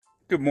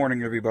Good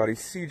morning, everybody.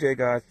 CJ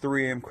Guy,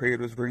 3AM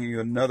Creators, bringing you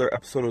another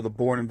episode of the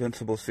Born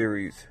Invincible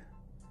series.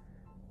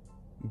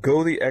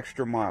 Go the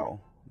extra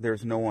mile.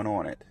 There's no one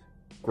on it.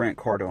 Grant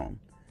Cardone.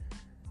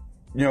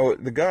 You know,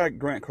 the guy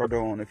Grant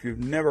Cardone, if you've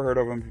never heard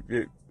of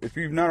him, if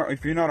you're not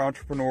an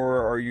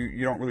entrepreneur or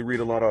you don't really read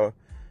a lot of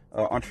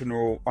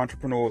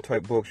entrepreneurial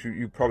type books,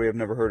 you probably have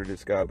never heard of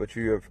this guy, but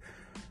you have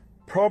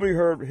probably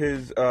heard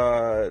his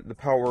the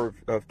power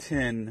of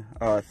 10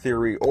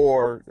 theory,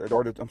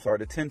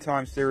 the 10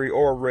 times theory,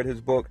 or read his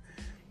book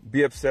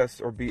Be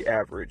Obsessed or Be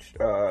Average.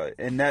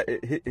 And that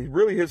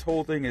really his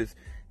whole thing is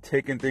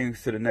taking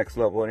things to the next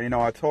level. And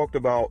I talked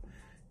about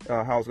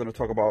how I was going to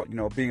talk about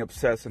being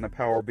obsessed and the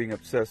power of being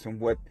obsessed and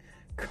what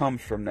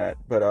comes from that.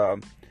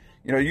 But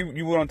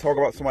you want to talk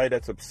about somebody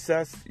that's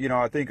obsessed.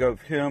 I think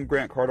of him,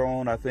 Grant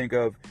Cardone. I think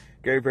of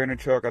Gary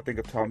Vaynerchuk. I think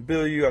of Tom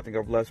Bilyeu. I think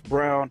of Les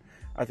Brown.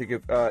 I think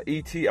of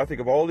E.T. I think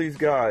of all these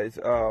guys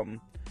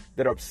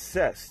that are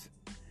obsessed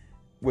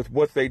with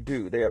what they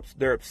do.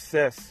 They're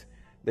obsessed.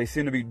 They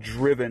seem to be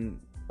driven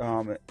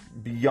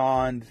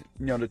beyond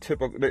the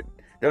typical.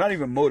 They're not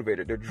even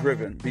motivated. They're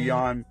driven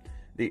beyond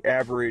the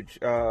average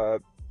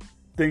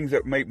things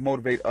that may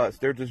motivate us.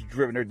 They're just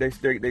driven.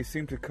 They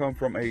seem to come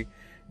from a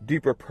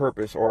deeper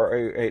purpose,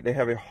 or they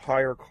have a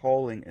higher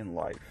calling in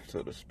life,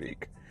 so to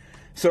speak.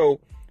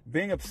 So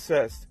being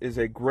obsessed is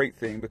a great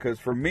thing, because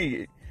for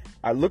me,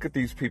 I look at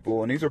these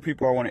people, and these are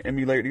people I want to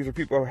emulate. These are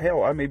people,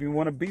 hell, I maybe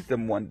want to beat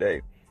them one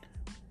day,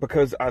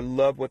 because I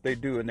love what they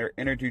do and their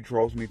energy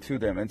draws me to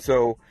them. And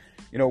so,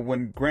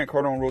 when Grant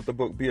Cardone wrote the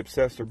book Be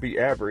Obsessed or Be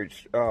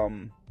Average,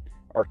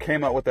 or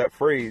came out with that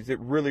phrase, it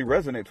really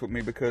resonates with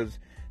me, because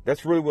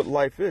that's really what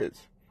life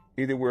is.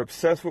 Either we're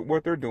obsessed with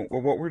what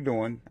we're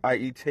doing,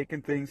 i.e.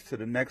 taking things to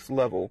the next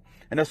level.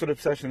 And that's what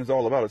obsession is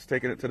all about. It's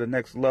taking it to the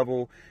next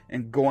level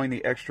and going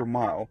the extra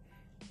mile,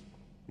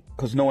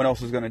 because no one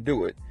else is going to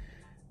do it.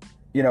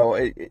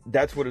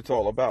 That's what it's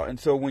all about. And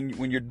so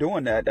when you're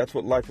doing that, that's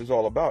what life is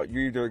all about.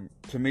 You're either,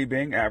 to me,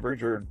 being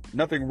average or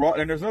nothing wrong.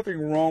 And there's nothing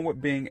wrong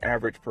with being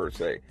average per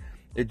se.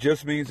 It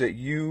just means that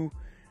you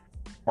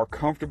are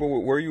comfortable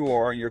with where you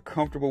are and you're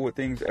comfortable with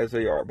things as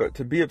they are. But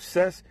to be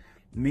obsessed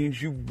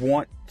means you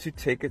want to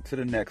take it to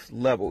the next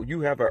level. You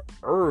have an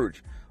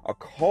urge, a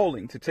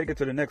calling to take it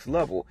to the next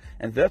level.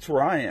 And that's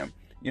where I am.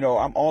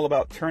 I'm all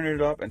about turning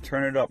it up and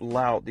turning it up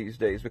loud these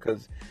days,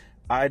 because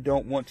I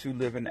don't want to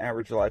live an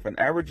average life. An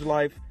average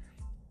life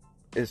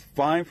is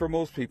fine for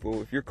most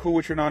people. If you're cool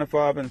with your 9 to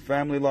 5 and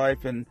family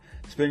life and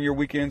spending your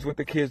weekends with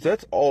the kids,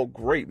 that's all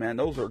great, man.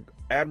 Those are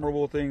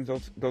admirable things.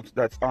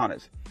 That's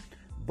honest.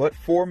 But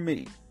for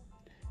me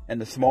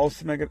and the small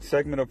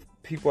segment of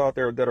people out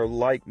there that are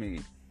like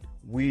me,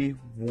 we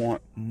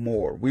want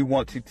more. We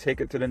want to take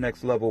it to the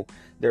next level.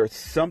 There's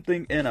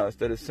something in us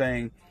that is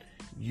saying,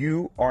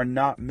 you are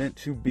not meant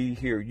to be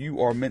here. You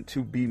are meant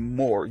to be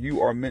more.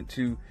 You are meant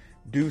to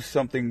do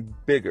something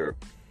bigger.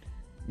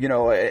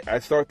 I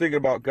start thinking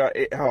about God.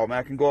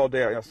 I can go all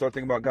day. I start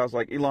thinking about guys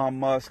like Elon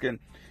Musk and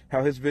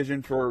how his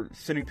vision for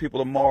sending people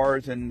to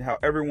Mars, and how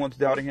everyone's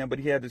doubting him, but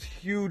he had this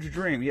huge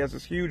dream. He has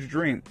this huge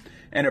dream,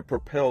 and it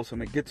propels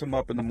him. It gets him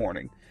up in the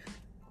morning.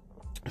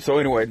 So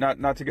anyway,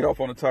 not to get off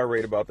on a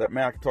tirade about that,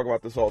 man. I can talk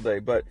about this all day,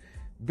 but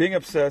being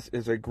obsessed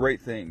is a great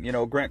thing.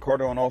 Grant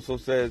Cardone also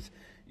says,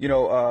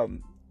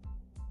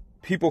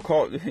 people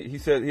call. He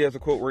said, he has a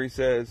quote where he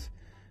says,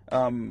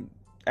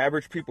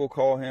 average people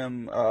call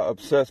him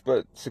obsessed,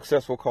 but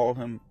successful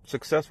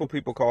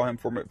people call him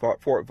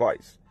for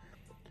advice.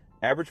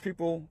 Average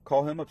people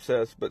call him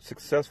obsessed, but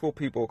successful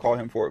people call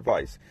him for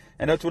advice.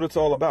 And that's what it's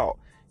all about.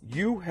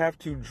 You have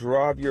to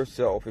drive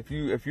yourself. If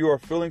you are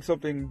feeling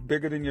something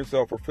bigger than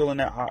yourself, or feeling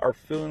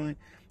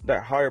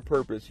that higher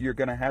purpose, you're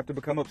going to have to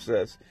become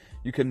obsessed.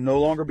 You can no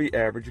longer be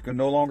average. You can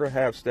no longer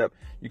half step.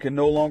 You can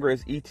no longer,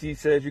 as E.T.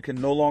 says, you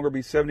can no longer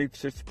be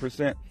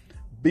 76%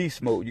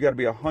 beast mode. You got to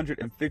be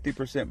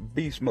 150%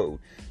 beast mode.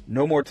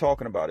 No more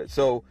talking about it.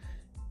 So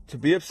to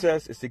be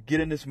obsessed is to get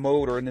in this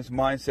mode, or in this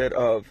mindset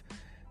of,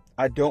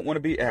 I don't want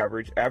to be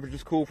average. Average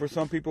is cool for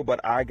some people, but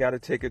I got to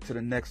take it to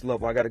the next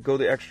level. I got to go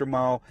the extra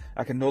mile.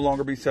 I can no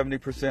longer be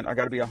 70%. I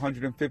got to be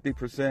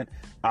 150%.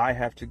 I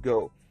have to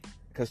go.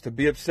 Because to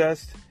be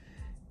obsessed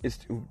is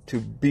to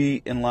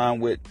be in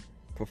line with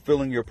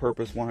fulfilling your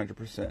purpose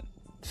 100%.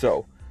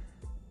 So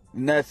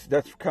that's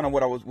kind of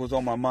what was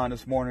on my mind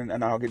this morning,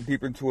 and I'll get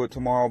deeper into it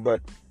tomorrow,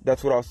 but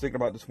that's what I was thinking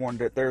about this morning,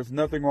 that there's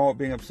nothing wrong with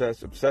being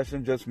obsessed.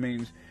 Obsession just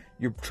means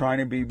you're trying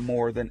to be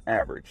more than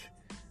average.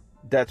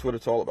 That's what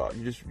it's all about.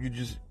 You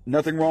just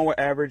nothing wrong with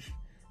average.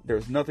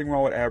 There's nothing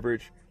wrong with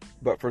average,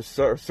 but for a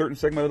certain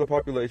segment of the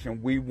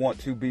population, we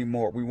want to be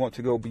more. We want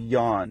to go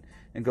beyond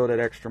and go that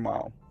extra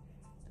mile.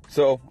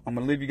 So I'm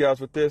going to leave you guys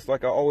with this,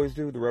 like I always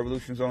do. The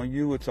revolution's on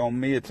you. It's on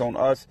me. It's on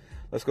us.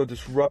 Let's go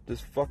disrupt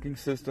this fucking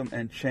system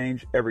and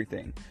change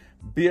everything.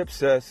 Be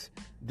obsessed.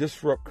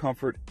 Disrupt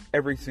comfort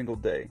every single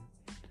day.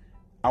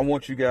 I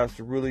want you guys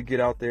to really get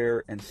out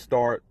there and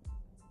start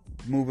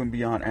moving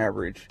beyond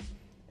average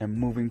and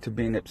moving to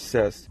being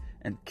obsessed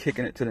and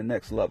kicking it to the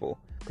next level,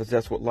 because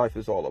that's what life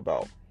is all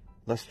about.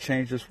 Let's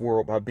change this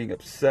world by being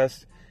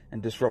obsessed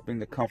and disrupting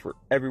the comfort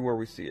everywhere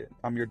we see it.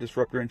 I'm your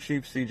Disruptor in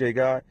Chief, CJ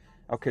Guy.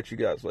 I'll catch you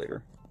guys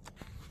later.